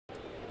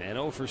And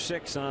 0 for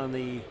 6 on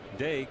the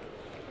day.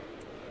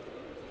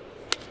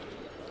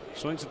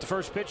 Swings at the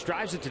first pitch,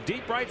 drives it to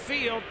deep right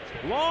field.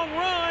 Long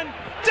run,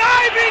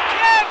 diving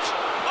catch!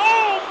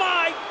 Oh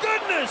my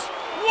goodness!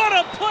 What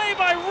a play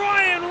by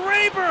Ryan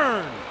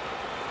Raburn!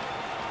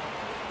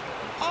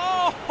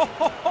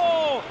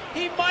 Oh,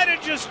 he might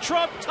have just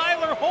trumped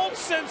Tyler Holt's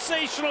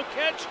sensational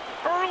catch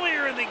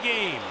earlier in the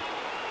game.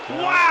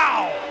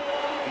 Wow!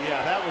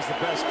 Yeah, that was the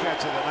best catch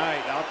of the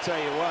night. I'll tell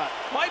you what.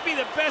 Might be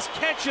the best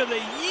catch of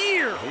the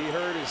year. He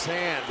hurt his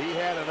hand. He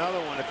had another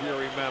one, if you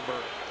remember.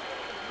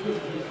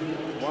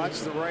 Watch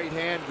the right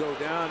hand go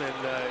down, and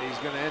he's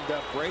going to end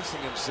up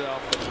bracing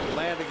himself and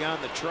landing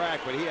on the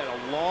track, but he had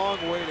a long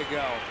way to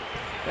go.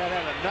 That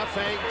had enough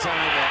hang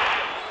time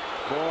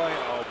that, boy,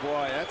 oh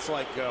boy, that's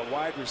like a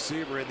wide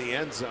receiver in the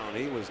end zone.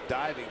 He was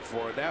diving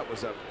for it. That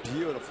was a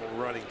beautiful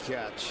running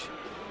catch.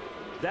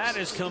 That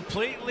is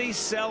completely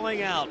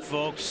selling out,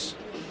 folks.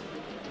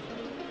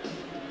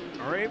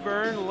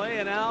 Raburn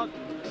laying out,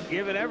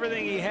 giving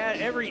everything he had,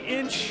 every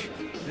inch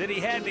that he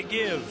had to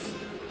give.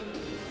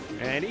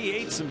 And he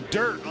ate some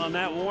dirt on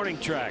that warning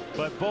track.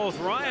 But both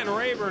Ryan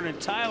Raburn and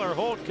Tyler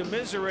Holt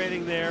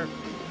commiserating there.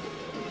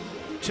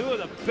 Two of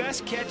the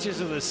best catches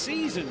of the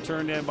season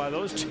turned in by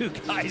those two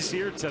guys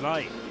here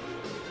tonight.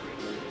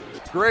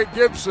 Greg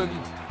Gibson,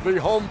 the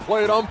home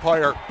plate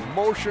umpire,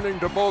 motioning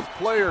to both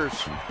players.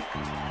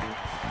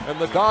 And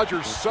the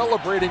Dodgers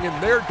celebrating in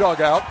their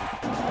dugout.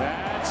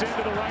 That's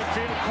into the right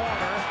field corner.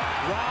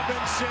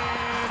 Robinson,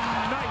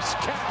 nice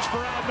catch for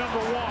out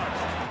number 1.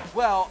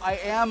 Well, I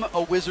am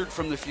a wizard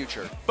from the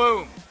future.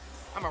 Boom.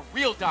 I'm a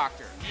real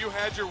doctor. If you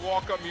had your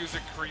walk-up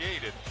music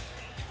created,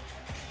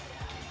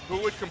 who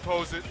would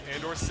compose it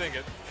and or sing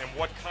it, and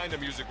what kind of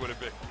music would it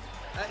be?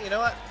 You know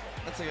what?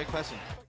 That's a good question.